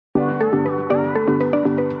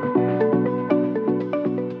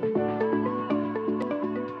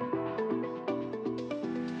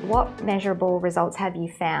what measurable results have you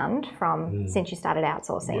found from since you started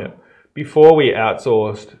outsourcing? Yeah. Before we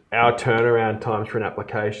outsourced, our turnaround times for an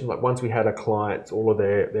application, like once we had a client, all of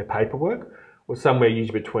their paperwork was somewhere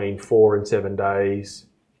usually between 4 and 7 days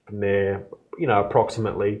from there, you know,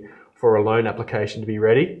 approximately for a loan application to be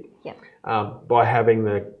ready. Yep. By having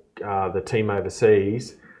the team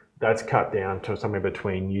overseas, that's cut down to somewhere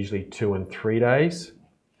between usually 2 and 3 days.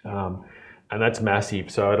 And that's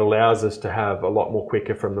massive. So it allows us to have a lot more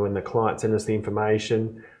quicker from when the client sends us the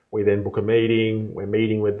information. We then book a meeting, we're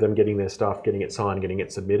meeting with them, getting their stuff, getting it signed, getting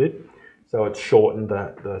it submitted. So it's shortened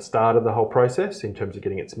the start of the whole process in terms of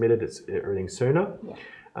getting it submitted. It's everything sooner.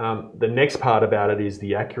 Yeah. The next part about it is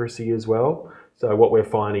the accuracy as well. So what we're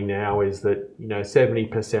finding now is that, you know,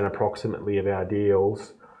 70% approximately of our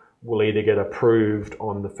deals will either get approved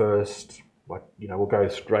on the first, like, you know, we'll go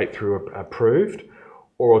straight through approved,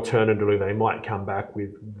 or alternatively they might come back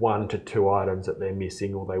with 1 to 2 items that they're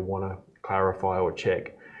missing or they want to clarify or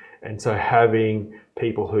check. And so having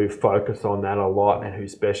people who focus on that a lot and who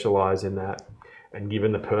specialise in that, and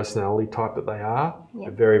given the personality type that they are,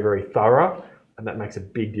 they're very, very thorough, and that makes a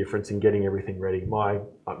big difference in getting everything ready. My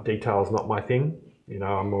detail is not my thing. You know,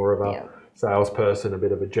 I'm more of a salesperson, a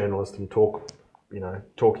bit of a journalist, and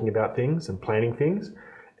talking about things and planning things.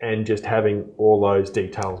 And just having all those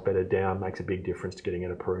details bedded down makes a big difference to getting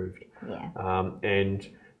it approved. Yeah. And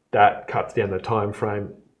that cuts down the time frame,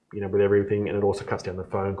 you know, with everything, and it also cuts down the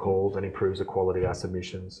phone calls and improves the quality of our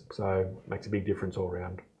submissions. So it makes a big difference all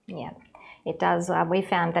around. Yeah, it does. We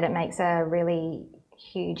found that it makes a really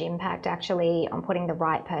huge impact actually on putting the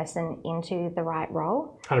right person into the right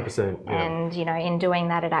role. 100%. Yeah. And, you know, in doing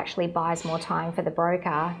that, it actually buys more time for the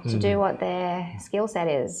broker to do what their skill set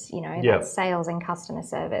is, you know, that's sales and customer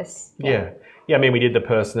service. Yeah. I mean, we did the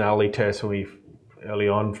personality test early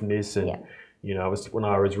on from this, and you know, when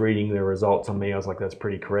I was reading the results on me, I was like, that's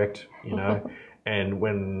pretty correct, you know. And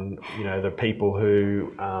when, you know, the people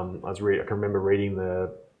who I can remember reading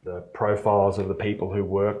the profiles of the people who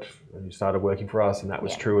worked and who started working for us, and that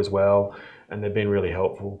was true as well. And they've been really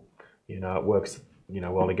helpful. You know, it works, you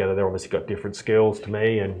know, well together. They've obviously got different skills to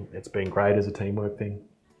me, and it's been great as a teamwork thing.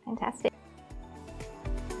 Fantastic.